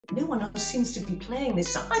no one else seems to be playing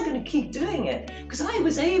this, so I'm going to keep doing it, because I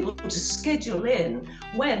was able to schedule in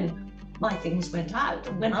when my things went out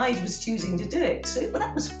and when I was choosing to do it. So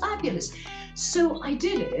that was fabulous. So I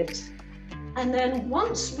did it. And then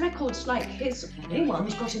once records like his,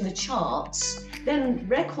 anyone's got in the charts, then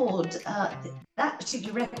that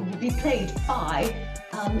particular record will be played by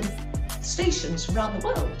stations around the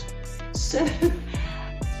world. So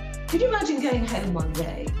could you imagine going home one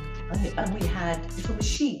day and we had little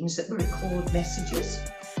machines that would record messages,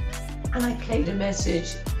 and I played a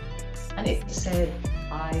message and it said,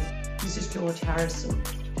 "Hi, this is George Harrison.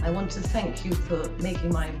 I want to thank you for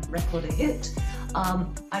making my record a hit.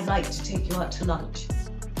 I'd like to take you out to lunch."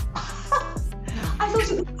 I thought it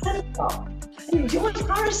was incredible. And George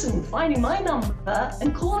Harrison finding my number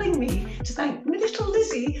and calling me to thank little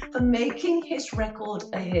Lizzie for making his record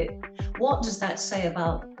a hit. What does that say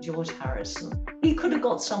about George Harrison? He could have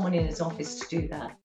got someone in his office to do that.